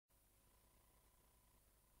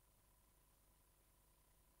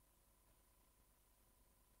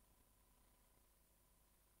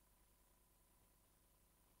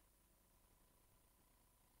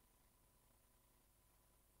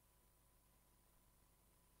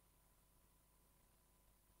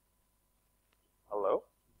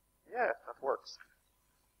Yeah, that works.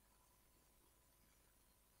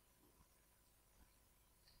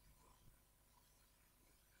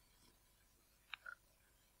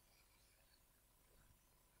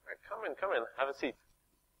 All right, come in, have a seat.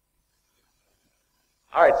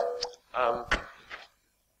 All right.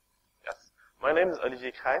 Yes, my name is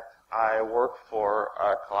Olivier Crête. I work for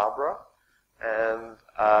Collabra, and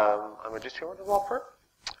I'm a GStreamer developer.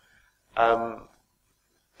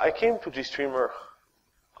 I came to GStreamer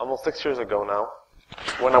almost 6 years ago now,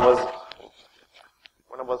 when I was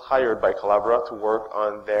hired by Collabra to work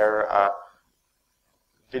on their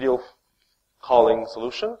video calling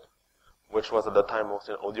solution, which was at the time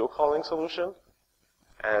mostly an audio calling solution.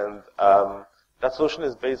 And that solution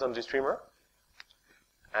is based on GStreamer.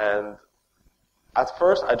 And at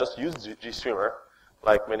first, I just used GStreamer,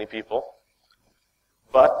 like many people.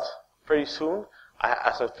 But pretty soon,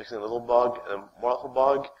 I started fixing a little bug, and more little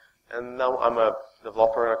bug, and now I'm a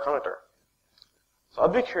developer and a commenter. So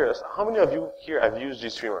I'd be curious, how many of you here have used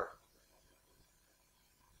GStreamer?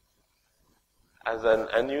 As an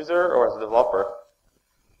end user or as a developer?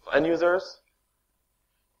 So end users?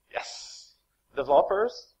 Yes.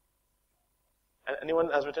 Developers? And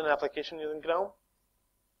anyone has written an application using GNOME?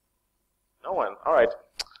 No one. All right.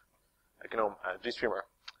 GNOME, GStreamer.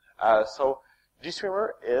 So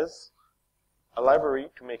GStreamer is a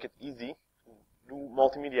library to make it easy to do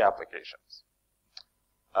multimedia applications.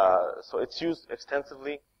 So it's used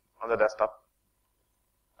extensively on the desktop.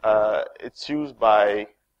 It's used by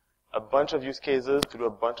a bunch of use cases to do a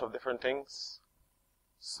bunch of different things.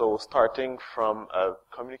 So starting from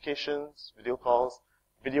communications, video calls,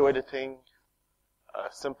 video editing,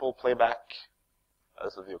 simple playback,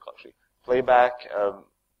 this is a video call actually, playback,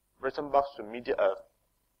 written box to media,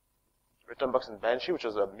 written box and Banshee, which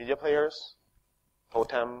is media players,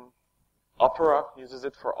 Totem, Opera uses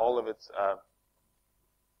it for all of its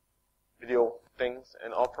video things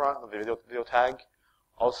in Opera, the video tag.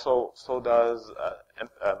 Also, so does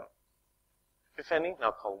Epiphany,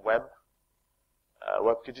 now called Web,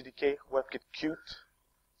 WebKit GTK, WebKit Qt.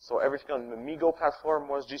 So everything on the Migo platform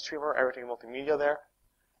was GStreamer, everything multimedia there,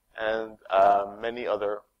 and many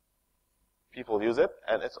other people use it.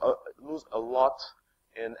 And it's used a lot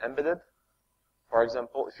in embedded. For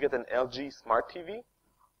example, if you get an LG Smart TV,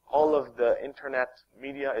 all of the internet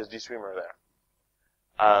media is GStreamer there.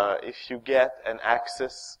 If you get an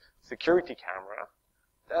Axis security camera,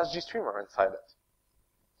 that's GStreamer inside it.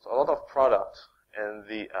 So a lot of product in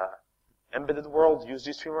the embedded world use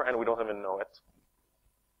GStreamer, and we don't even know it.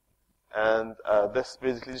 And this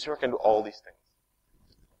basically, GStreamer can do all these things.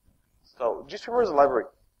 So GStreamer is a library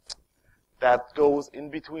that goes in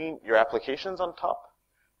between your applications on top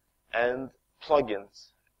and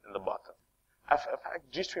plugins in the bottom. In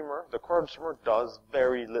fact, GStreamer, the core of GStreamer, does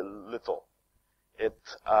very little. It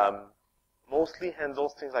mostly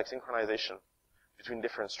handles things like synchronization between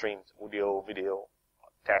different streams, audio, video,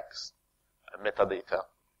 text, metadata.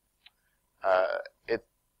 It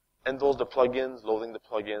handles the plugins, loading the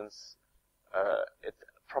plugins. It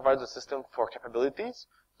provides a system for capabilities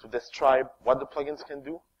to describe what the plugins can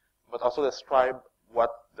do, but also describe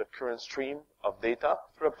what the current stream of data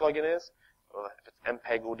through a plugin is. If it's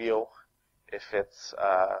MPEG audio, if it's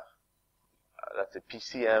that's a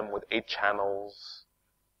PCM with 8 channels,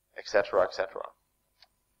 etc., etc.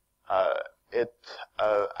 It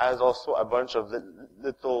has also a bunch of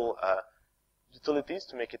little utilities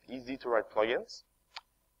to make it easy to write plugins.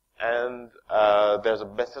 And there's a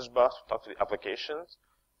message bus to talk to the applications,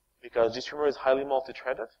 because GStreamer is highly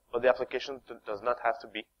multi-threaded, but the application does not have to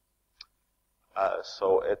be.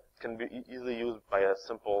 So it can be easily used by a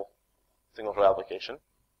simple single-thread application.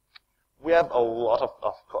 We have a lot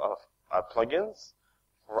of plugins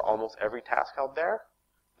for almost every task out there.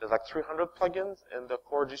 There's like 300 plugins in the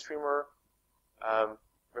core GStreamer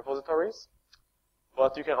repositories,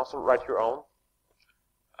 but you can also write your own.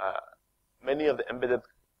 Many of the embedded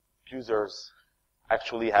users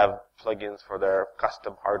actually have plugins for their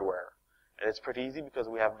custom hardware, and it's pretty easy because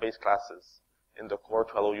we have base classes in the core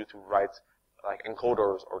to allow you to write like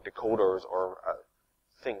encoders or decoders or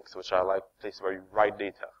things, which are like places where you write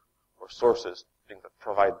data, or sources, things that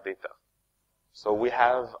provide data. So we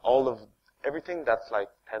have all of everything that's like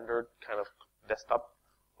standard kind of desktop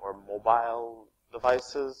or mobile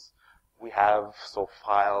devices. We have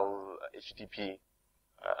file, HTTP,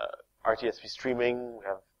 RTSP streaming. We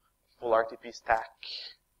have full RTP stack.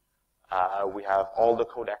 We have all the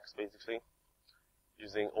codecs basically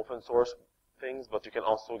using open source things, but you can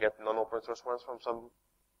also get non-open source ones from some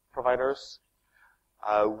providers.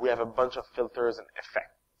 We have a bunch of filters and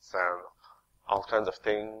effects and all kinds of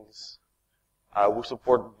things. We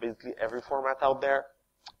support basically every format out there.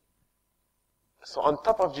 So on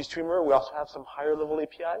top of GStreamer, we also have some higher level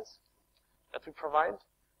APIs that we provide.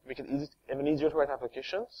 Make it even easier to write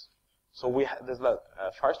applications. So there's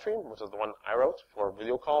Firestream, which is the one I wrote for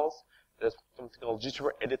video calls. There's something called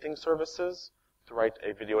GStreamer editing services to write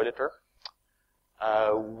a video editor.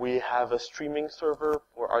 We have a streaming server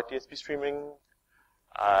for RTSP streaming.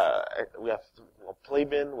 We have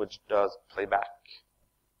Playbin, which does playback.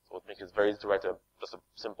 So it makes it very easy to write just a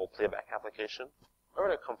simple playback application, or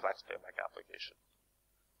a complex playback application.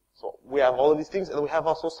 So we have all of these things, and we have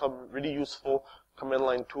also some really useful command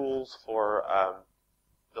line tools for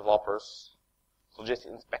developers. So just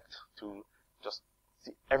inspect to just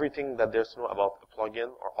see everything that there's to know about the plugin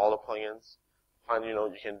or all the plugins.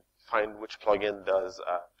 You can find which plugin does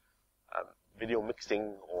video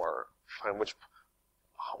mixing, or find which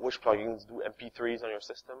plugins do MP3s on your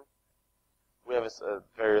system. We have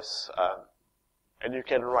various, and you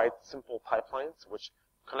can write simple pipelines which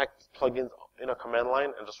connect plugins in a command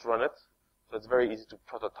line and just run it. So it's very easy to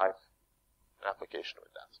prototype an application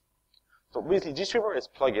with that. So basically, GStreamer is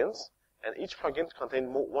plugins, and each plugin contains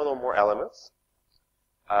one or more elements.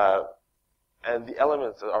 And the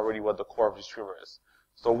elements are really what the core of GStreamer is.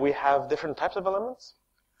 So we have different types of elements.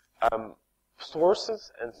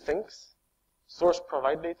 Sources and sinks. Source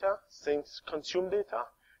provide data, sinks consume data,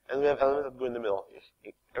 and we have elements that go in the middle.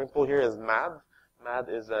 Example here is MAD. MAD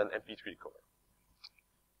is an MP3 decoder.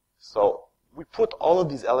 So we put all of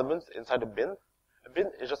these elements inside a bin. A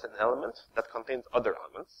bin is just an element that contains other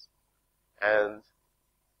elements. And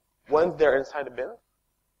once they're inside a bin,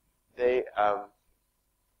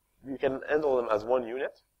 you can handle them as one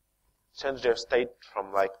unit, change their state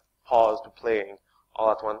from like pause to playing all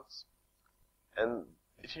at once. And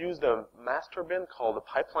if you use the master bin called the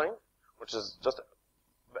pipeline, which is just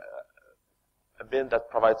a bin that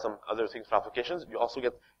provides some other things for applications, you also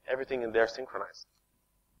get everything in there synchronized.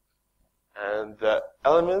 And the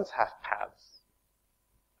elements have paths.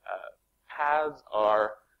 Paths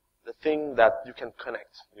are the thing that you can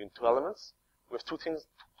connect between two elements. We have two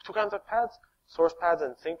kinds of paths, source paths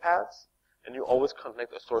and sink paths, and you always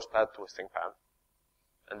connect a source path to a sink path.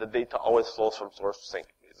 And the data always flows from source to sink,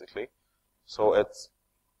 basically. So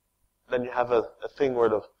then you have a thing where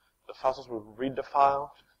the file source will read the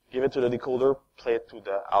file, give it to the decoder, play it to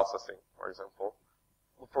the alpha sink, for example.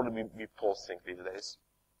 Will probably be pulse sync these days.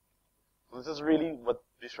 So this is really what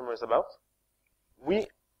GStreamer is about. We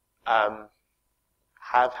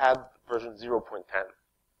have had version 0.10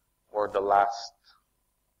 for the last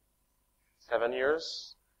 7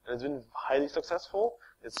 years, and it's been highly successful.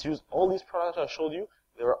 It's used all these products I showed you.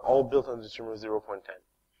 They were all built on GStreamer 0.10.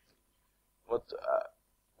 But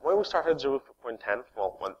when we started 0.10,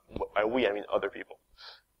 well, by we I mean other people,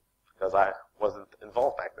 because I wasn't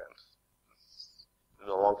involved back then. It's been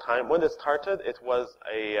a long time. When it started, it was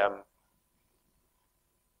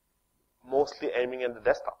mostly aiming at the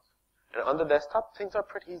desktop. And on the desktop, things are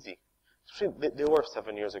pretty easy. Especially they were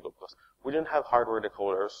 7 years ago, because we didn't have hardware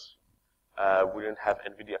decoders. We didn't have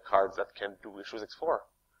NVIDIA cards that can do x4.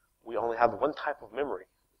 We only had one type of memory,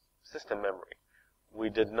 system memory. We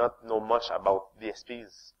did not know much about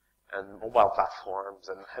DSPs and mobile platforms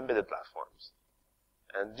and embedded platforms.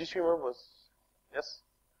 And GStreamer was, yes?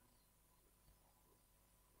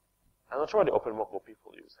 I'm not sure what the OpenMoko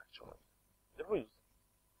people use, actually. Who use?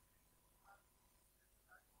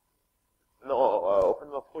 No,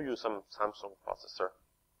 OpenMoko used some Samsung processor.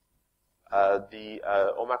 The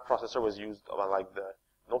OMAC processor was used, like the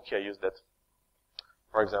Nokia used it,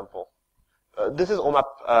 for example. This is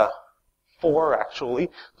OMAP 4, actually.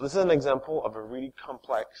 So this is an example of a really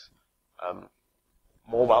complex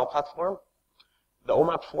mobile platform. The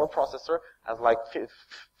OMAP 4 processor has like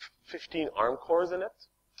 15 ARM cores in it,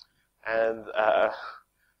 and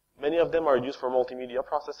many of them are used for multimedia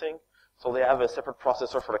processing. So they have a separate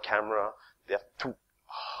processor for the camera. They have 2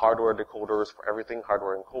 hardware decoders for everything,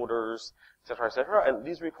 hardware encoders, etc., and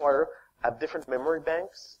these require different memory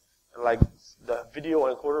banks. Like the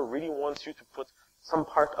video encoder really wants you to put some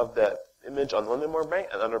part of the image on one memory bank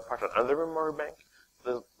and another part on another memory bank.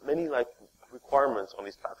 There's many like requirements on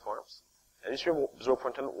these platforms. And GStreamer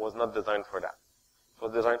 0.10 was not designed for that. It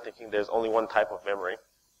was designed thinking there's only one type of memory,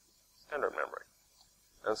 standard memory.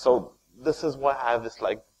 And so this is why I have this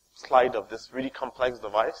like slide of this really complex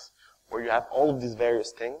device where you have all of these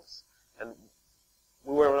various things. And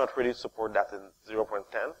we were not ready to support that in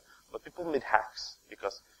 0.10, but people made hacks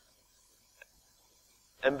because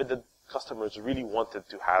embedded customers really wanted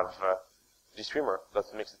to have GStreamer. That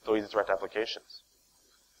makes it so easy to write applications.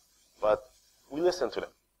 But we listened to them,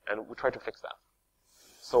 and we tried to fix that.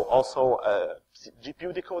 So also,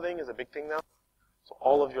 GPU decoding is a big thing now. So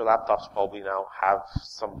all of your laptops probably now have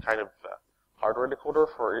some kind of hardware decoder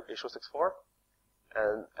for H.264.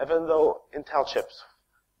 And even though Intel chips,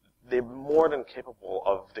 they're more than capable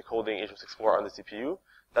of decoding H.264 on the CPU,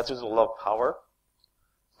 that uses a lot of power.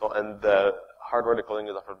 So, and the hardware decoding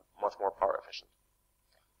is often much more power efficient.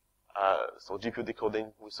 So GPU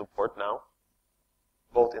decoding we support now,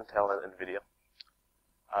 both Intel and NVIDIA.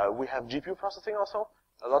 We have GPU processing also.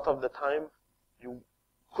 A lot of the time, you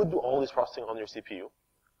could do all this processing on your CPU,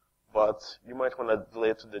 but you might want to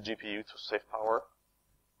delay it to the GPU to save power,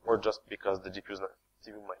 or just because the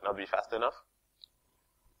CPU might not be fast enough.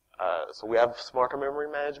 So we have smarter memory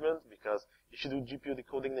management, because if you do GPU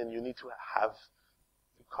decoding, then you need to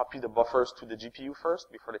copy the buffers to the GPU first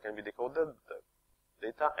before they can be decoded, the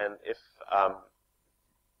data. And if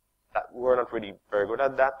we're not really very good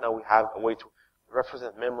at that, now we have a way to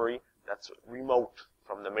represent memory that's remote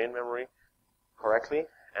from the main memory correctly,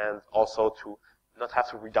 and also to not have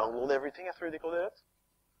to re-download everything after you decoded it,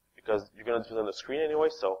 because you're going to do it on the screen anyway,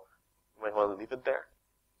 so you might want to leave it there.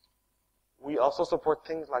 We also support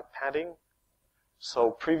things like padding.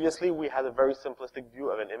 So previously we had a very simplistic view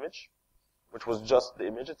of an image, which was just the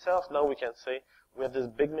image itself. Now we can say we have this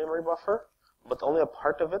big memory buffer, but only a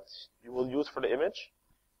part of it you will use for the image.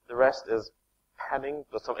 The rest is padding,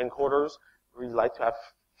 but some encoders really like to have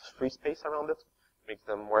free space around it, makes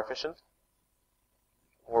them more efficient.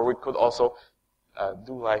 Or we could also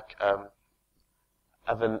do like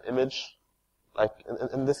have an image, like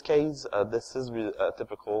in this case, this is really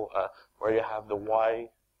typical where you have the Y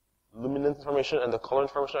luminance information and the color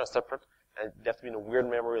information are separate, and they have to be in a weird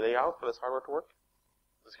memory layout for this hardware to work.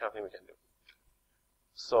 This kind of thing we can do.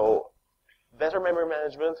 So better memory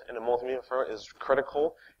management in a multimedia firmware is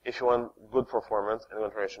critical if you want good performance and good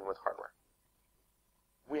integration with hardware.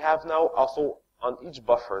 We have now also on each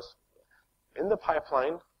buffers in the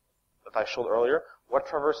pipeline that I showed earlier, what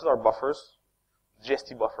traverses our buffers,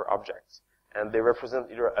 GST buffer objects, and they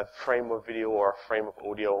represent either a frame of video or a frame of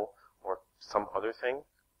audio or some other thing.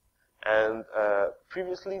 And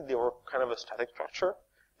previously they were kind of a static structure,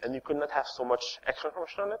 and you could not have so much extra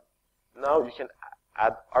information on it. Now you can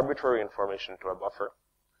add arbitrary information to a buffer.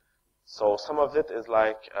 So some of it is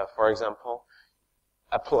like, for example,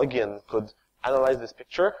 a plugin could analyze this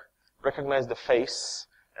picture, recognize the face,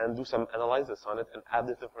 and do some analysis on it, and add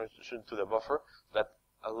this information to the buffer so that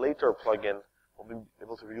a later plugin will be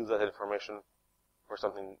able to use that information for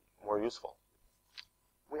something more useful.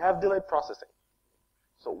 We have delayed processing.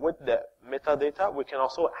 So with the metadata, we can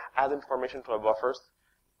also add information to a buffer,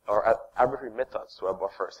 or add arbitrary methods to a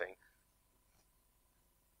buffer, saying,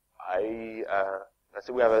 let's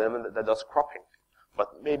say we have an element that does cropping,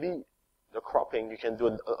 but maybe the cropping you can do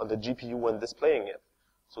it on the GPU when displaying it.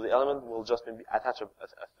 So the element will just maybe attach a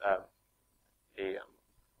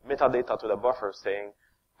metadata to the buffer saying,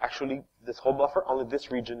 actually, this whole buffer, only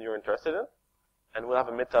this region you're interested in, and we'll have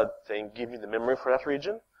a method saying, give me the memory for that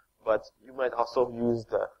region, but you might also use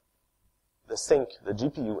the sink, the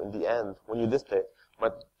GPU in the end when you display it,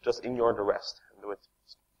 but just ignore the rest and do it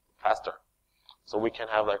faster. So we can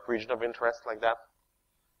have like region of interest like that.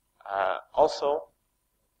 Also,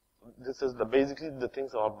 this is basically the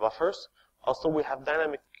things about buffers. Also, we have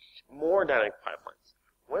more dynamic pipelines.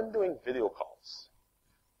 When doing video calls,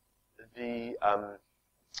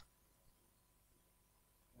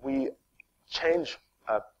 we change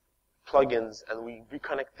plugins and we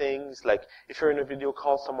reconnect things. Like if you're in a video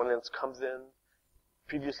call, someone else comes in.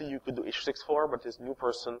 Previously, you could do H.264, but this new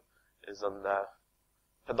person is on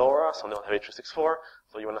Fedora, so they don't have H.264.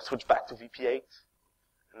 So you want to switch back to VP8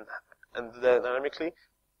 and dynamically.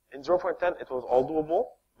 In 0.10, it was all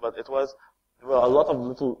doable, but there were a lot of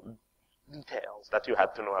little details that you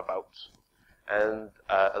had to know about. And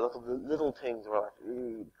a lot of the little things were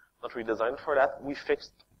like, not really designed for that. We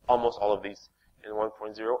fixed almost all of these in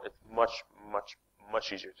 1.0. It's much, much,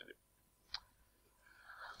 much easier to do.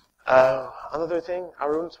 Another thing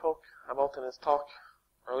Arun spoke about in his talk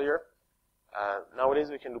earlier. Nowadays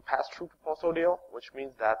we can do pass-through to pulse audio, which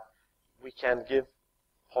means that we can give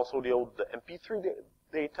pulse audio the MP3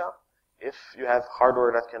 data if you have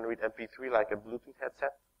hardware that can read MP3 like a Bluetooth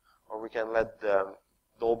headset, or we can let the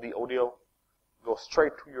Dolby audio go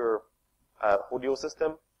straight to your audio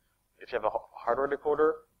system if you have a hardware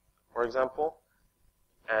decoder, for example.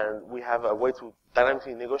 And we have a way to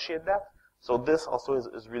dynamically negotiate that. So this also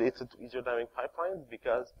is related to easier dynamic pipelines,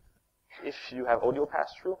 because if you have audio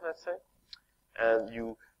pass-through, let's say, and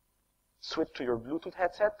you switch to your Bluetooth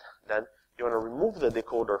headset, then you want to remove the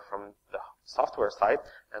decoder from the software side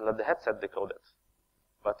and let the headset decode it.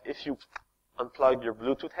 But if you unplug your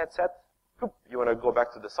Bluetooth headset, you want to go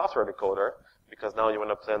back to the software decoder, because now you want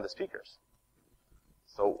to play on the speakers.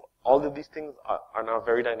 So all of these things are now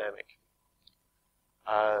very dynamic.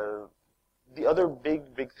 The other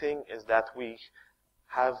big thing is that we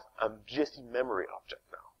have a GST memory object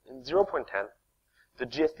now. In 0.10, the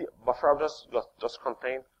GST buffer object just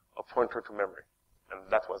contained a pointer to memory, and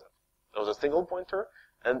that was it. There was a single pointer,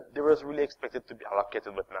 and there was really expected to be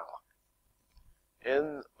allocated with malloc.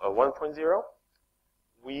 In 1.0,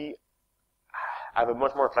 we have a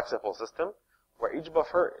much more flexible system where each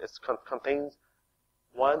buffer contains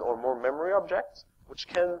one or more memory objects, which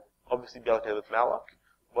can obviously be allocated with malloc,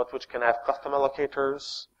 but which can have custom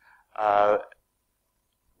allocators,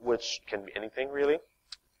 which can be anything really,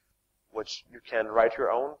 which you can write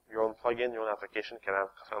your own plugin, your own application can have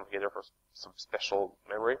custom allocator for some special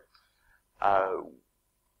memory.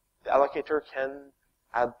 The allocator can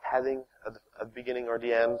add padding at the beginning or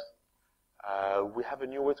the end. We have a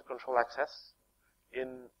new way to control access.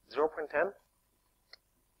 In 0.10,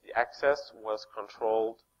 the access was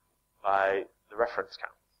controlled by the reference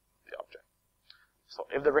count of the object. So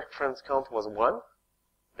if the reference count was 1,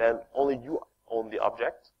 then only you own the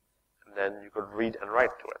object, and then you could read and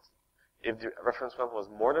write to it. If the reference count was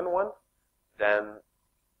more than 1, then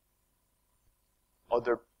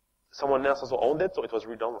someone else also owned it, so it was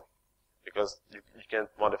read-only, because you can't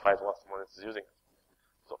modify it while someone else is using it.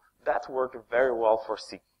 So that worked very well for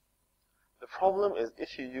C. The problem is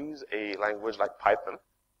if you use a language like Python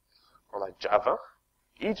or like Java,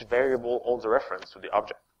 each variable owns a reference to the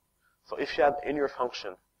object. So if you had in your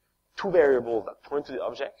function 2 variables that point to the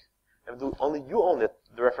object, and only you own it,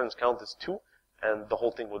 the reference count is 2, and the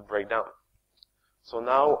whole thing would break down. So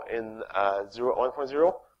now in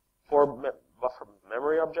 1.0, for buffer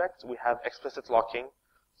memory objects, we have explicit locking.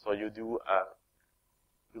 So you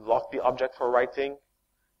you lock the object for writing,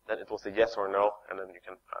 then it will say yes or no, and then you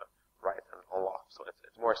can write and unlock. So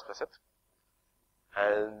it's more explicit.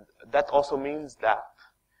 And that also means that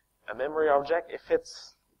a memory object, if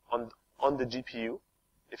it's on the GPU,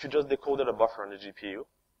 if you just decoded a buffer on the GPU,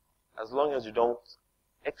 as long as you don't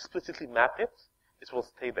explicitly map it, it will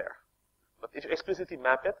stay there. But if you explicitly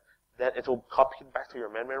map it, then it will copy it back to your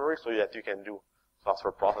main memory so that you can do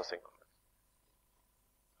software processing on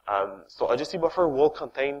it. So a GST buffer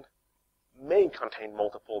may contain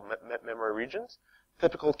multiple memory regions.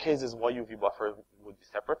 Typical case is YUV buffer would be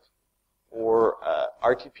separate, or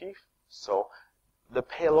RTP. So the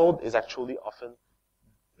payload is actually often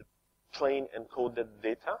the plain encoded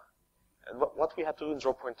data. And what we had to do in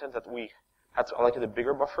 0.10 is that we had to allocate a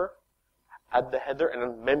bigger buffer, add the header, and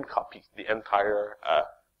then mem copy the entire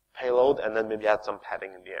payload, and then maybe add some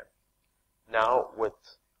padding in the end. Now with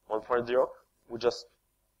 1.0, we just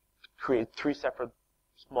create 3 separate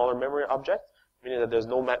smaller memory objects, meaning that there's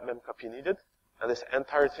no mem copy needed, and this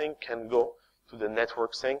entire thing can go to the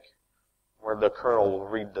network sink, where the kernel will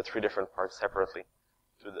read the 3 different parts separately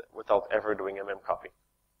without ever doing a mem copy.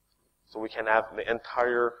 So we can have the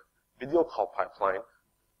entire video call pipeline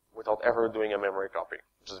without ever doing a memory copy,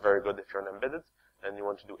 which is very good if you're an embedded and you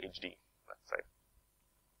want to do HD, let's say.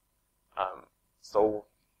 So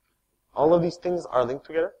all of these things are linked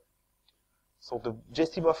together. So the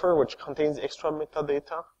GST buffer, which contains extra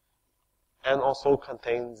metadata and also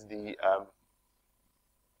contains the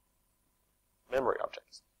memory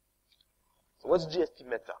objects. So what's GST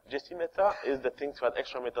meta? GST meta is the thing to add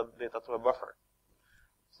extra metadata to a buffer.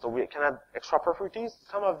 So we can add extra properties.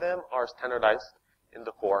 Some of them are standardized in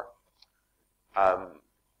the core.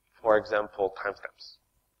 For example, timestamps.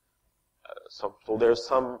 So there's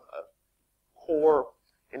some core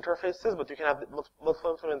interfaces, but you can have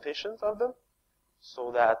multiple implementations of them,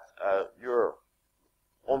 so that your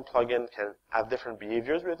own plugin can have different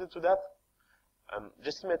behaviors related to that.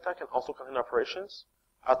 GST meta can also contain operations.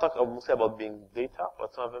 I'll talk mostly about being data,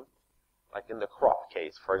 but some of them, like in the crop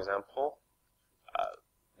case, for example,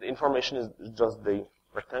 the information is just the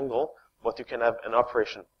rectangle, but you can have an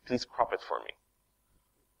operation, please crop it for me,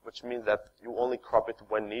 which means that you only crop it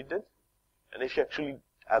when needed. And if you actually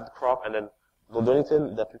add crop and then don't do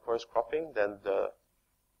anything that requires cropping, then the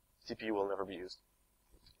CPU will never be used.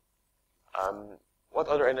 What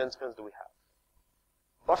other enhancements do we have?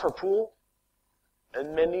 Buffer pool.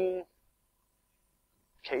 In many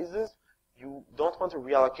cases, you don't want to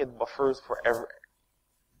reallocate buffers for every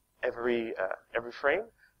frame.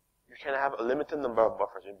 You can have a limited number of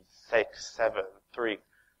buffers, maybe 6, 7, 3,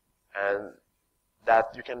 and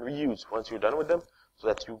that you can reuse once you're done with them, so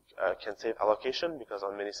that you can save allocation, because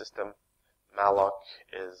on many systems, malloc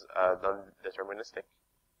is done deterministic,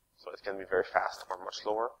 so it can be very fast or much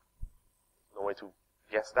slower. No way to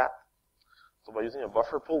guess that. So by using a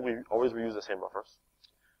buffer pool, we always reuse the same buffers.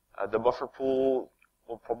 The buffer pool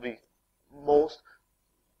will probably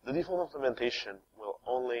the default implementation will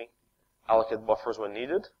only allocate buffers when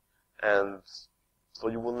needed, and So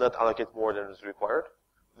you will not allocate more than is required.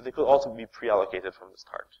 But they could also be pre-allocated from the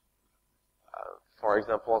start. For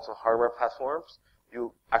example, on some hardware platforms,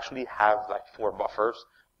 you actually have like 4 buffers,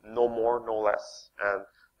 no more, no less, and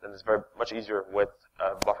then it's very much easier with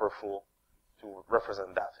buffer full to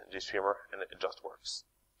represent that in GStreamer, and it just works.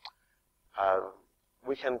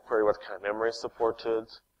 We can query what kind of memory is supported.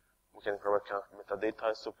 We can query what kind of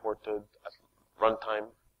metadata is supported at runtime.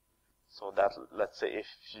 So that, let's say if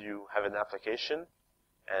you have an application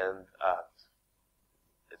and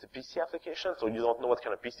it's a PC application, so you don't know what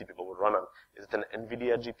kind of PC people would run on. Is it an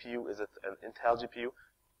NVIDIA GPU? Is it an Intel GPU?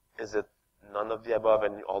 Is it none of the above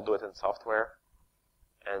and you all do it in software?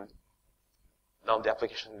 And now the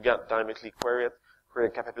application can dynamically query it, query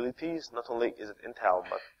capabilities. Not only is it Intel,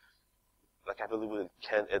 but the capability,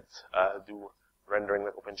 can it do rendering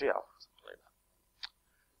like OpenGL, something like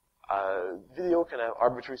that. Video can have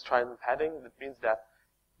arbitrary stride and padding. That means that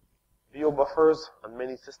video buffers on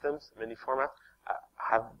many systems, many formats,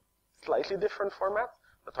 have slightly different formats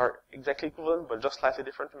that are exactly equivalent, but just slightly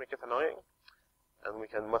different to make it annoying. And we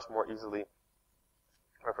can much more easily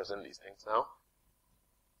represent these things now.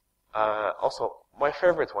 Also, my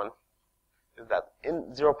favorite one is that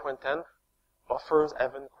in 0.10, buffers,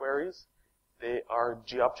 event queries, they are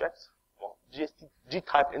G-objects. Well,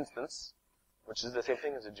 G-type instance, which is the same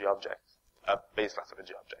thing as a G-object, a base class of a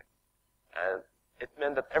G-object. And it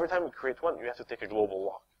meant that every time you create one, you have to take a global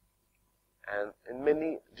lock. And in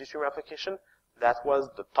many GStreamer applications, that was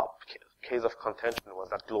the top case of contention, was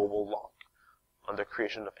that global lock on the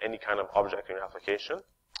creation of any kind of object in your application.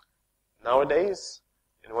 Nowadays,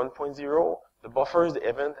 in 1.0, the buffers, the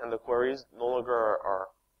event, and the queries no longer are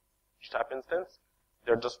G-type instance.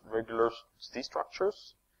 They're just regular C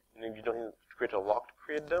structures. You don't need to create a lock to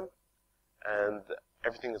create them. And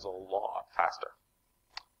everything is a lot faster.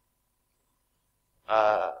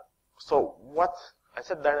 So what, I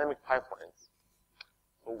said dynamic pipelines.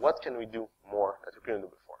 So what can we do more that we couldn't do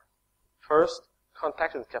before? First,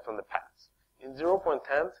 context is kept on the paths. In 0.10,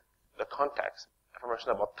 the context, information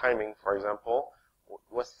about timing, for example,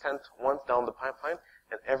 was sent once down the pipeline,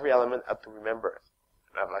 and every element had to remember it.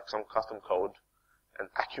 And have like some custom code, and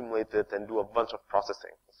accumulate it, and do a bunch of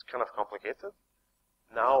processing. It's kind of complicated.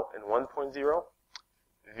 Now, in 1.0,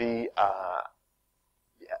 the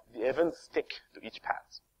events stick to each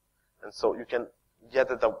path. And so you can get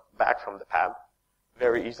it back from the path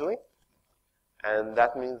very easily. And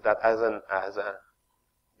that means that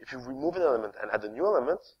if you remove an element and add a new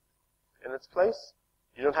element in its place,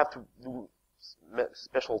 you don't have to do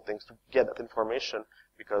special things to get that information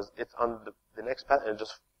because it's on the next path and it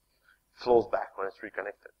just flows back when it's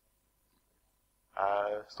reconnected.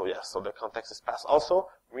 So the context is passed. Also,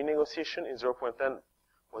 renegotiation in 0.10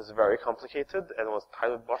 was very complicated and was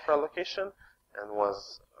tied with buffer allocation and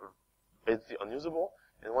was basically unusable.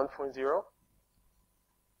 In 1.0,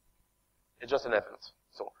 it's just an event.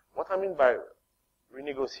 So what I mean by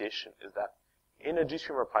renegotiation is that in a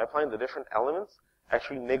GStreamer pipeline, the different elements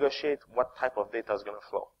actually negotiate what type of data is going to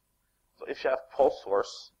flow. So if you have pulse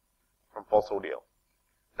source from pulse audio,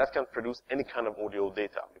 that can produce any kind of audio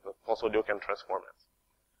data because pulse audio can transform it.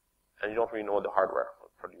 And you don't really know what the hardware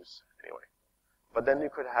will produce anyway. But then you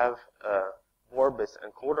could have a Vorbis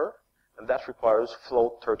encoder, and that requires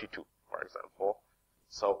float 32, for example.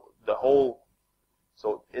 So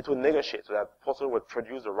it would negotiate so that pulse audio would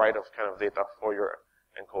produce the right of kind of data for your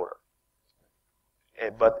encoder.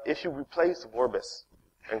 But if you replace Vorbis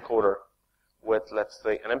encoder with, let's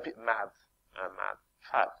say, an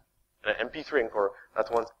FAT, an MP3 encoder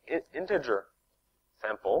that wants integer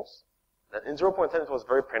samples, then in 0.10 it was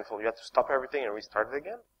very painful. You had to stop everything and restart it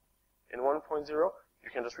again. In 1.0, you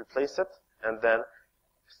can just replace it and then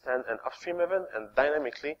send an upstream event, and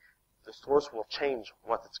dynamically the source will change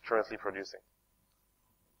what it's currently producing.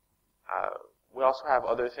 We also have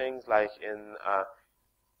other things like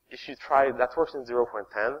if you try, that works in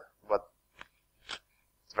 0.10, but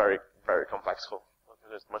it's very, very complex. So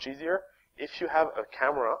it's much easier. If you have a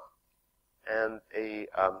camera and a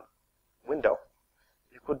window,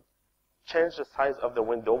 you could change the size of the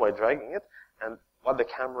window by dragging it, and what the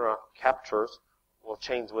camera captures will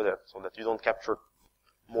change with it, so that you don't capture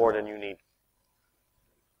more than you need.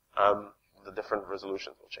 The different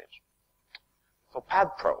resolutions will change. So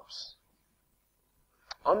pad probes.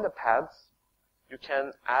 On the pads, you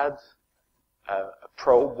can add a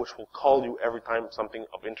probe which will call you every time something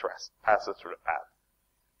of interest passes through the pad.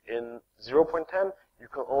 In 0.10, you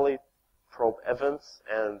can only probe events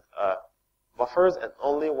and buffers, and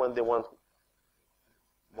only when they want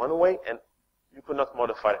one way, and you could not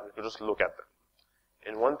modify them. You could just look at them.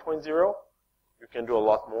 In 1.0, you can do a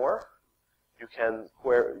lot more. You can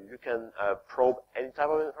probe any type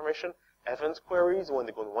of information. Event queries, when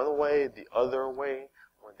they go one way, the other way,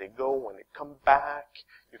 when they come back.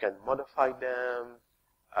 You can modify them,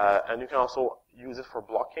 and you can also use it for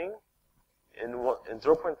blocking. In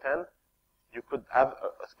 0.10, you could have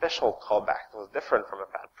a special callback that was different from a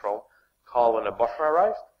pad probe, call when a buffer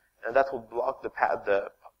arrived, and that would block the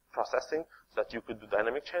processing so that you could do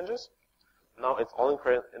dynamic changes. Now it's all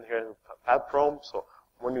inherent in pad probe, so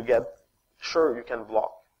when you get, sure, you can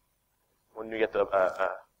block when you get a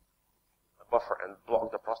buffer and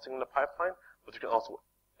block the processing in the pipeline, but you can also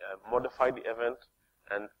modify the event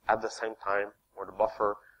and at the same time, or the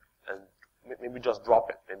buffer, and maybe just drop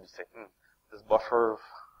it. Maybe say, this buffer,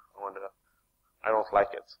 I don't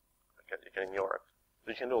like it. You can ignore it. So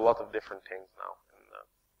you can do a lot of different things now in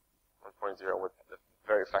 1.0 with a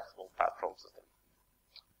very flexible pad probe system.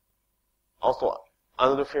 Also,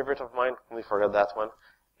 another favorite of mine, we forgot that one.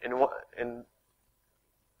 In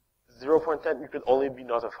 0.10, you could only be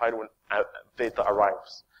notified when data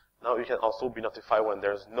arrives. Now you can also be notified when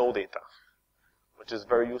there's no data, which is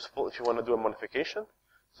very useful if you want to do a modification,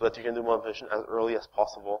 so that you can do modification as early as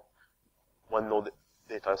possible when no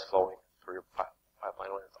data is flowing through your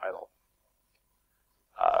pipeline when it's idle.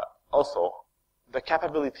 Also, the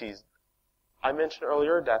capabilities. I mentioned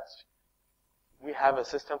earlier that we have a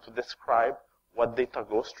system to describe what data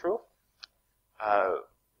goes through.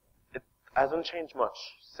 It hasn't changed much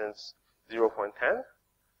since 0.10,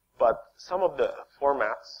 but some of the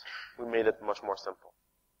formats, we made it much more simple.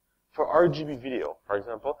 For RGB video, for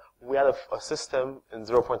example, we had a system in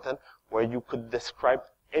 0.10 where you could describe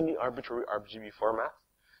any arbitrary RGB format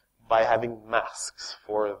by having masks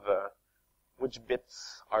for which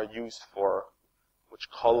bits are used for which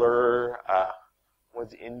color,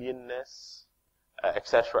 what's the Indianness,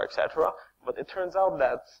 etc., etc. But it turns out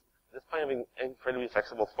that despite having incredibly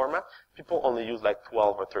flexible format, people only use like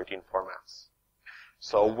 12 or 13 formats.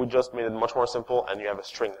 So we just made it much more simple, and you have a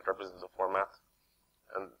string that represents the format,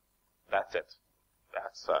 and that's it.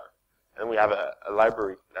 And we have a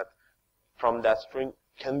library that from that string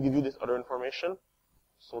can give you this other information,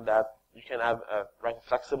 so that you can have a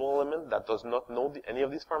flexible element that does not know any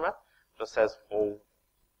of these formats. Just says, oh,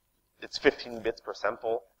 it's 15 bits per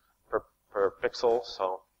sample per pixel,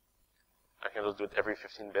 so I can just do it every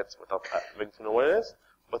 15 bits without having to know what it is.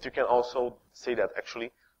 But you can also say that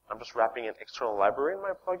actually I'm just wrapping an external library in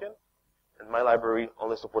my plugin, and my library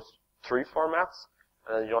only supports 3 formats,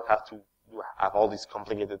 and then you don't have to have all these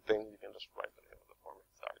complicated things. You can just write the name of the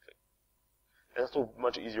formats directly. And it's also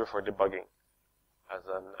much easier for debugging as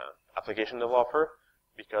an application developer,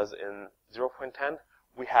 because in 0.10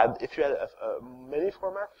 we had, if you had a many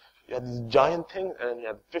format, you had these giant things, and then you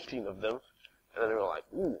had 15 of them, and then you were like,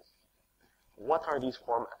 ooh, what are these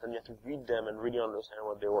formats? And you have to read them and really understand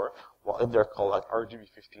what they were. Well, if they're called like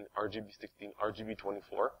RGB15, RGB16,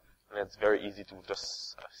 RGB24, and it's very easy to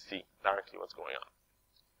just see directly what's going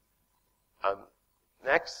on.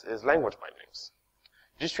 Next is language bindings.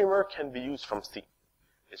 GStreamer can be used from C.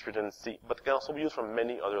 It's written in C, but it can also be used from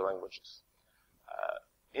many other languages.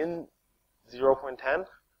 In 0.10,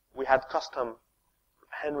 we had custom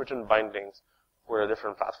handwritten bindings for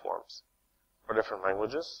different platforms, for different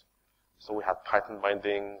languages. So we had Python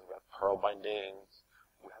bindings, we had Perl bindings,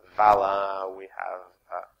 we had Vala, we have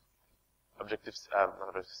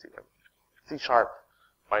C#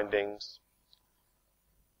 bindings,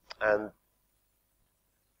 and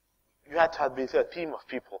you had to have basically a team of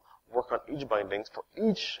people work on each bindings for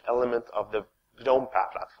each element of the GNOME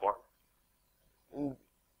platform. In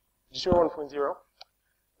GStreamer 1.0,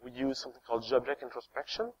 we use something called G-Object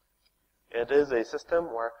Introspection. It is a system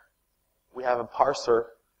where we have a parser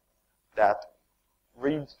that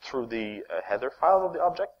reads through the header file of the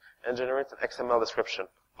object and generates an XML description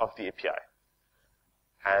of the API.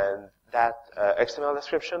 And that XML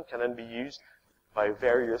description can then be used by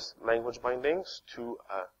various language bindings to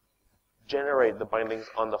generate the bindings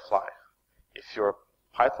on the fly. If you're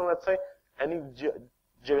Python, let's say, any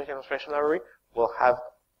G-Object Introspection library will have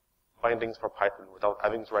bindings for Python without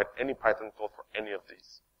having to write any Python code for any of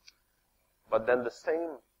these. But then the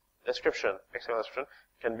same description, XML description,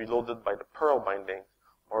 can be loaded by the Perl binding,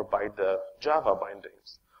 or by the Java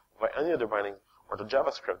bindings, or by any other bindings, or the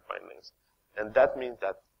JavaScript bindings. And that means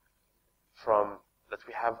that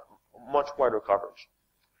we have much wider coverage.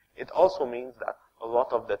 It also means that a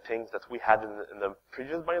lot of the things that we had in the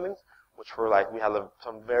previous bindings, which were like, we had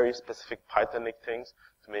some very specific Pythonic things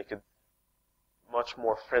to make it much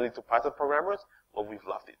more friendly to Python programmers, well, we've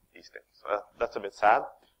lost these things. So that's a bit sad,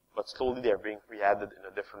 but slowly they're being re-added in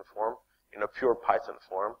a different form, in a pure Python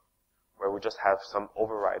form, where we just have some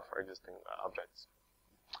override for existing objects.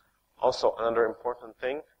 Also, another important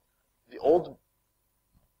thing, the old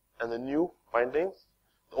and the new bindings,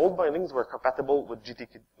 the old bindings were compatible with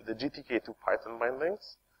the GTK2 Python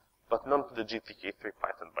bindings, but not with the GTK3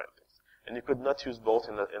 Python bindings. And you could not use both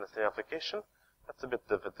in the same application. That's a bit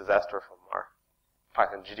of a disaster from our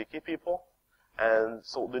Python GTK people. And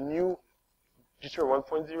so the new GStreamer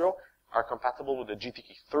 1.0 are compatible with the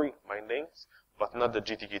GTK3 bindings, but not the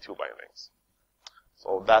GTK2 bindings.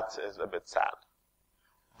 So that is a bit sad.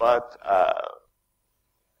 But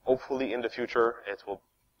hopefully in the future it will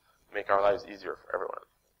make our lives easier for everyone.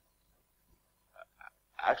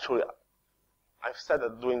 Actually, I've said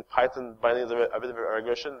that doing Python bindings is a bit of a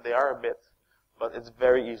regression. They are a bit, but it's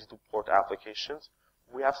very easy to port applications.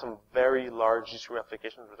 We have some very large GStreamer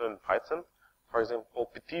applications written in Python. For example,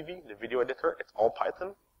 PTV, the video editor, it's all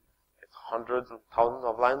Python. It's hundreds and thousands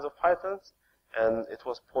of lines of Python, and it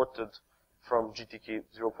was ported from GTK2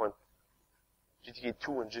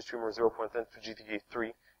 and GStreamer 0.10 to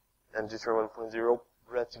GTK3 and GStreamer 1.0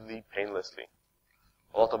 relatively painlessly.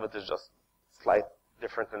 A lot of it is just slight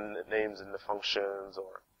different in the names in the functions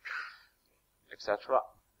or etc.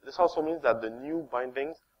 This also means that the new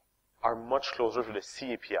bindings are much closer to the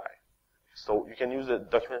C API. So you can use the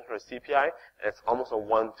documentation of the C API, and it's almost a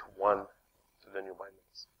one-to-one to the new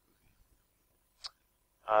bindings.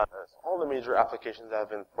 All the major applications have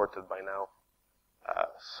been ported by now.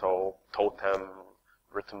 So Totem,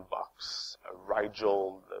 Rhythmbox,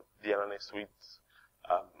 Rigel, the DNA suite,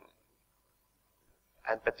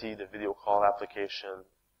 Empathy, the video call application,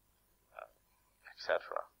 etc.,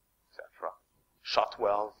 etc.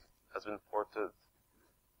 Shotwell has been ported.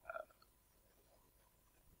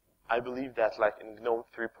 I believe that, like in GNOME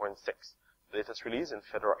 3.6, the latest release in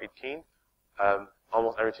Fedora 18,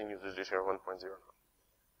 almost everything uses GStreamer 1.0 now.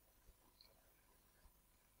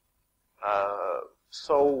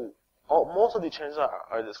 So most of the changes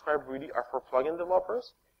I described really are for plugin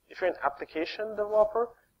developers. If you're an application developer,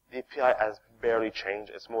 the API has barely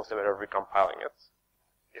changed. It's mostly a matter of recompiling it.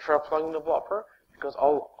 If you're a plugin developer, because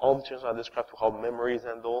all the changes I described to how memory is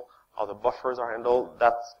handled, how the buffers are handled,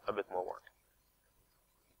 that's a bit more work.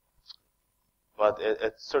 But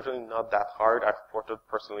it's certainly not that hard. I've ported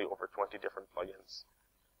personally over 20 different plugins.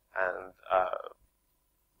 And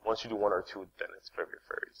once you do one or two, then it's very,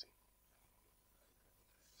 very easy.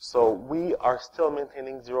 So we are still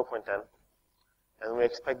maintaining 0.10, and we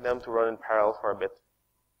expect them to run in parallel for a bit.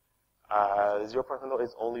 0.10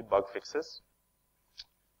 is only bug fixes.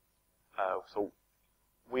 So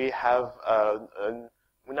we have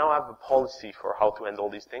we now have a policy for how to handle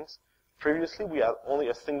these things. Previously, we had only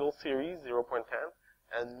a single series, 0.10,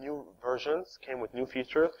 and new versions came with new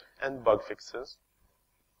features and bug fixes.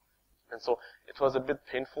 And so it was a bit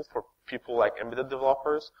painful for people like embedded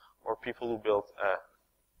developers or people who built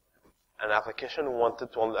an application who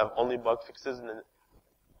wanted to have only bug fixes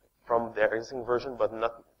from their existing version, but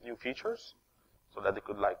not new features, so that they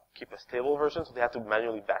could keep a stable version. So they had to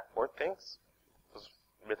manually backport things. It was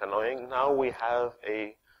a bit annoying. Now we have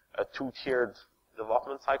a two-tiered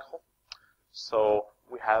development cycle. So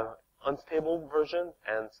we have unstable version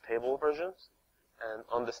and stable versions. And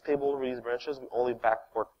on the stable release branches, we only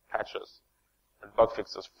backport patches and bug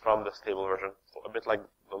fixes from the stable version. So a bit like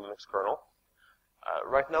the Linux kernel.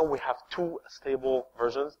 Right now we have two stable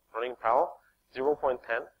versions running in parallel,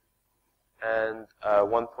 0.10 and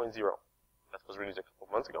 1.0. That was released a couple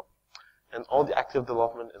of months ago. And all the active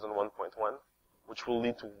development is on 1.1, which will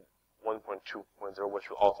lead to 1.2.0, which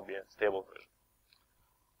will also be a stable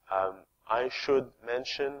version. I should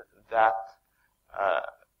mention that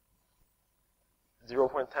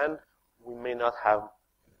 0.10, we may not have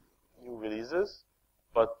new releases,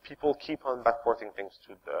 but people keep on backporting things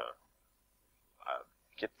to the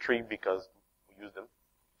Git tree because we use them.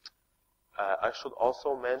 I should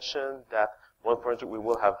also mention that 1.2 we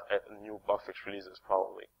will have new bug fix releases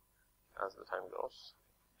probably as the time goes.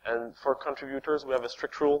 And for contributors, we have a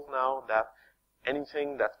strict rule now that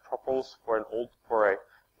anything that's proposed for a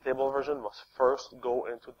stable version must first go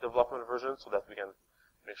into development version so that we can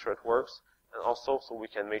make sure it works, and also so we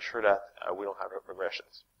can make sure that we don't have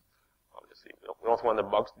regressions. Obviously, we don't want the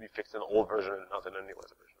bugs to be fixed in an old version and not in a newer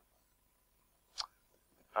version.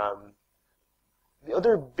 The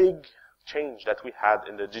other big change that we had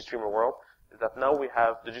in the GStreamer world is that now we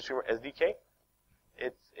have the GStreamer SDK.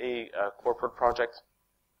 It's a corporate project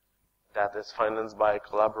that is financed by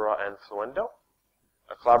Collabora and Fluendo.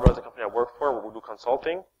 Collabora is a company I work for where we do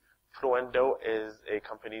consulting. Fluendo is a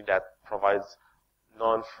company that provides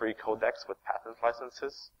non-free codecs with patent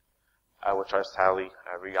licenses, which are sadly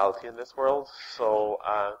a reality in this world. So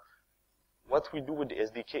what we do with the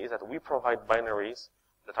SDK is that we provide binaries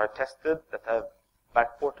that are tested, that have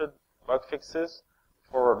backported bug fixes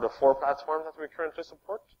for the 4 platforms that we currently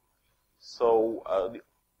support. So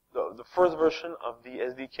the first version of the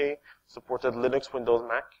SDK supported Linux, Windows,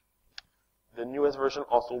 Mac. The newest version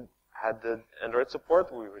also had the Android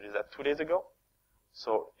support. We released that 2 days ago.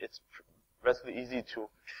 So it's relatively easy to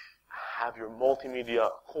have your multimedia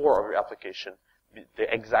core of your application be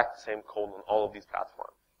the exact same code on all of these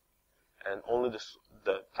platforms. And only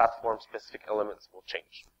the platform-specific elements will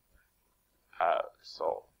change.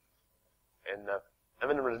 So in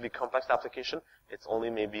even a really complex application, it's only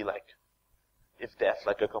maybe like if they have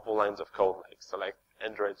like a couple lines of code, like select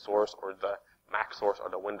Android source or the Mac source or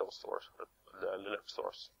the Windows source or the Linux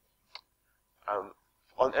source.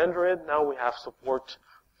 On Android now we have support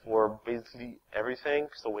for basically everything.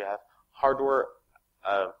 So we have hardware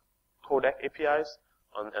codec APIs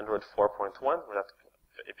on Android 4.1 where that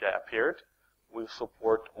API appeared. We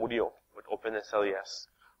support audio with OpenSLES.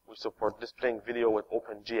 We support displaying video with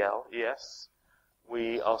OpenGL-ES.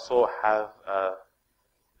 We also have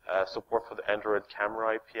support for the Android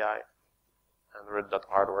camera API,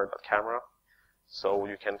 android.hardware.camera. So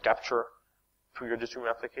you can capture through your GStreamer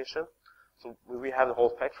application. So we have the whole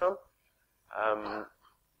spectrum.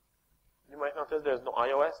 You might notice there's no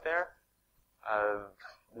iOS there.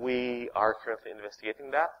 We are currently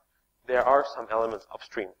investigating that. There are some elements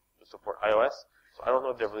upstream to support iOS, so I don't know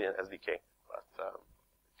if they're really an SDK. But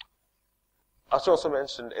I should also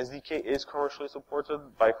mention SDK is commercially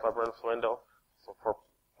supported by Clever and Fluendo. So for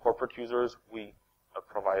corporate users, we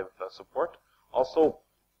provide the support. Also,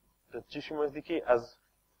 the GStreamer SDK has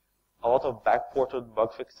a lot of backported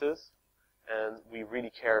bug fixes, and we really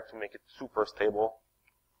care to make it super stable.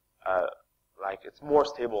 Like it's more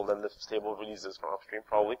stable than the stable releases from upstream,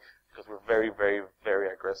 probably, because we're very, very, very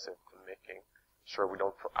aggressive in making sure we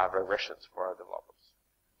don't have regressions for our developers.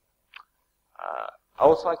 I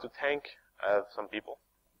also like to thank some people.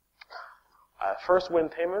 First, Win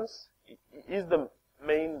Taymans. He's the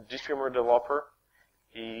main GStreamer developer.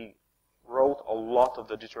 He wrote a lot of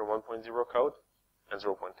the GStreamer 1.0 code and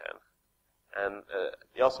 0.10. And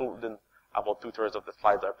he also did about 2/3 of the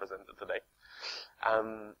slides I presented today.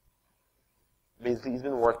 Basically, he's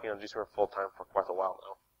been working on GStreamer full-time for quite a while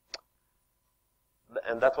now.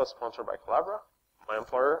 And that was sponsored by Collabra, my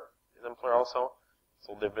employer, his employer also.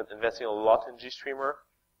 So they've been investing a lot in GStreamer,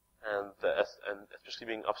 and especially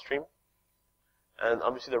being upstream. And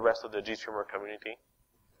obviously the rest of the GStreamer community,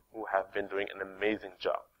 who have been doing an amazing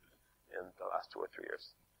job in the last 2 or 3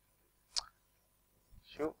 years.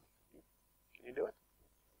 Shoot, can you do it?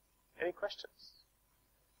 Any questions?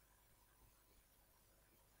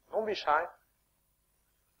 Don't be shy.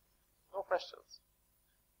 No questions.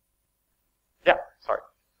 Yeah, sorry.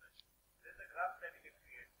 There's a graph that you can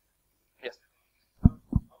create. Yes.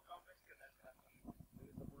 How complex can that graph be? Do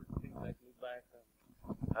you support things like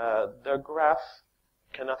loopback? The graph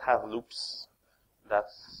cannot have loops.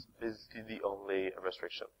 That's basically the only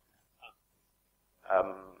restriction.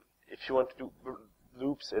 If you want to do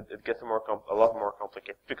loops, it gets a lot more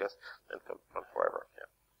complicated because then come forever. Yeah.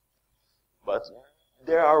 But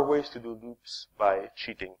there are ways to do loops by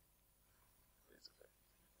cheating.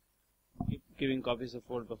 Giving copies of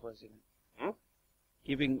old buffers.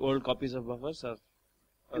 Keeping old copies of buffers? Or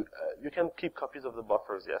you can keep copies of the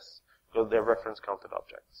buffers, yes, because they're reference counted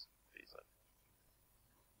objects.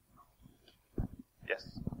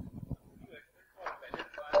 Yes.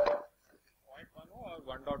 Or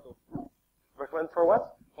 1.2? Recommend for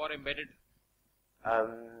what? For embedded.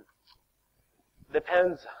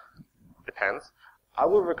 Depends. I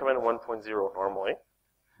would recommend 1.0 normally,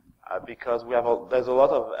 because there's a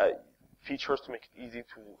lot of features to make it easy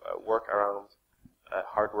to work around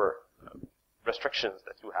hardware restrictions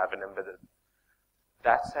that you have in embedded.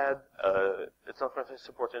 That said, it's not currently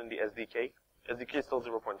supported in the SDK. SDK is still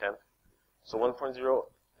 0.10. So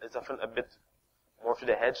 1.0 is often a bit more to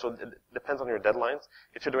the hedge, so it depends on your deadlines.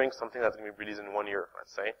 If you're doing something that's going to be released in 1 year,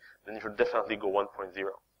 let's say, then you should definitely go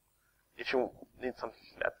 1.0. If you need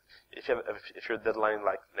something that, if your deadline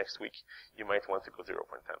like next week, you might want to go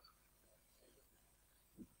 0.10.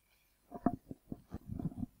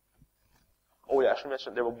 Oh yeah, I should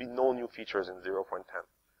mention there will be no new features in 0.10.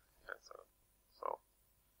 So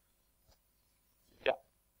yeah.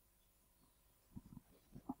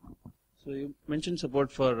 So you mentioned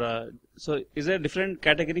support for, so is there a different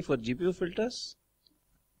category for GPU filters?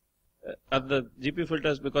 Of the GPU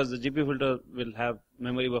filters, because the GPU filter will have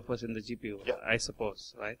memory buffers in the GPU, yeah. I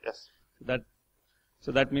suppose, right? Yes.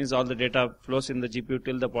 So that means all the data flows in the GPU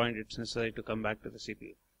till the point it's necessary to come back to the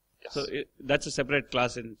CPU. Yes. So that's a separate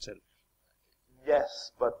class in itself.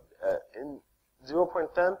 Yes, but in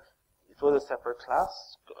 0.10, it was a separate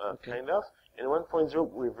class, Okay. kind of. In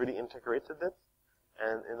 1.0, we've really integrated it,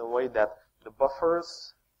 and in a way that the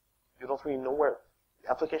buffers, you don't really know where, the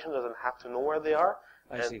application doesn't have to know where they are,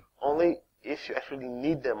 I and see. only if you actually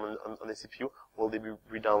need them on the CPU will they be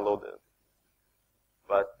re-downloaded.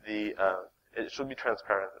 But it should be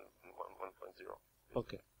transparent in 1.0.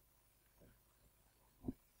 Okay.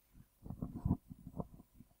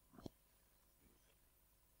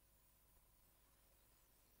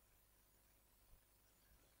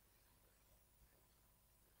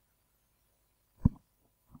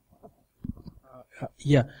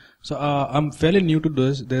 Yeah. So I'm fairly new to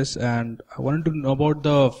this, and I wanted to know about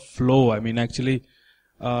the flow. I mean, actually,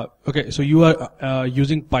 okay. So you are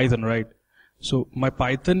using Python, right? So my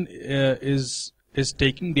Python is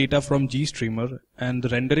taking data from GStreamer, and the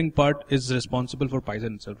rendering part is responsible for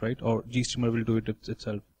Python itself, right? Or GStreamer will do it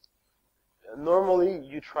itself. Normally,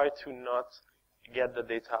 you try to not get the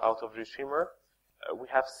data out of GStreamer. We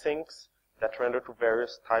have sinks that render to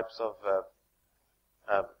various types of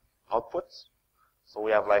outputs. So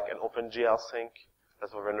we have like an OpenGL sync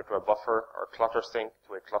that will render to a buffer, or clutter sync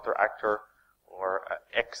to a clutter actor, or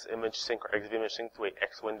X image sync or XV image sync to a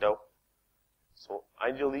X window. So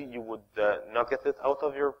ideally, you would not get it out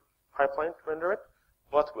of your pipeline to render it,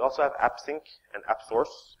 but we also have app sync and app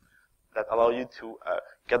source that allow you to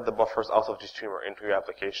get the buffers out of GStreamer into your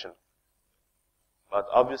application. But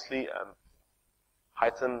obviously,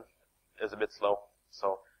 Python is a bit slow,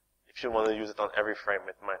 so if you want to use it on every frame,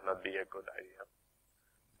 it might not be a good idea.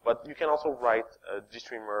 But you can also write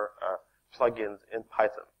GStreamer plugins in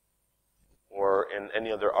Python or in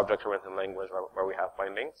any other object-oriented language where we have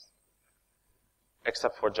bindings,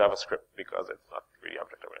 except for JavaScript because it's not really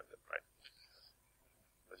object-oriented, right?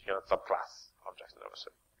 But you cannot subclass objects in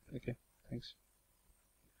JavaScript. Okay. Thanks.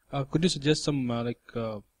 Could you suggest some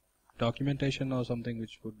documentation or something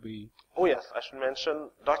which would be? Oh yes, I should mention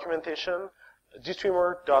documentation.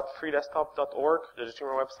 GStreamer.freedesktop.org, the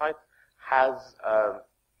GStreamer website, has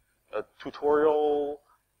a tutorial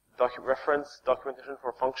reference documentation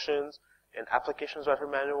for functions, an applications writer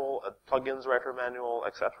manual, a plugins writer manual,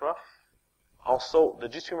 etc. Also, the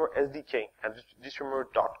GStreamer SDK at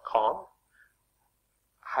gstreamer.com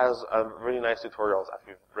has really nice tutorials that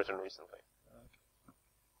we've written recently.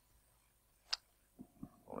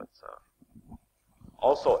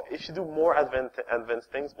 Also, if you do more advanced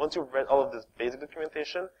things, once you've read all of this basic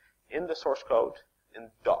documentation, in the source code, in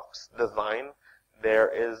docs, design, there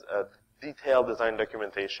is a detailed design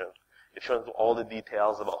documentation. It shows all the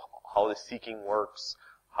details about how the seeking works,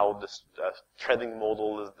 how the threading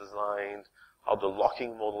modal is designed, how the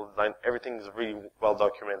locking modal is designed. Everything is really well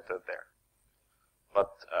documented there.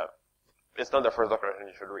 But it's not the first documentation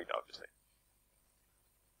you should read, obviously.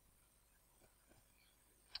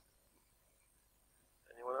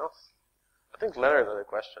 Anyone else? I think Leonard had a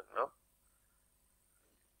question, no?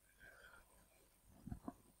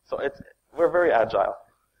 So we're very agile.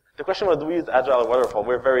 The question was, do we use agile or waterfall?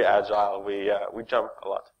 We're very agile. We jump a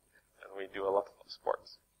lot, and we do a lot of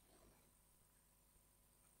sports.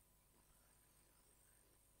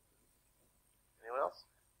 Anyone else?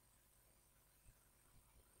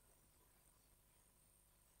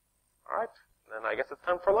 All right, then I guess it's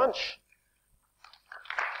time for lunch.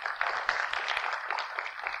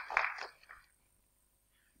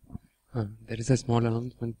 There is a small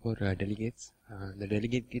announcement for delegates. The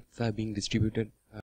delegates are being distributed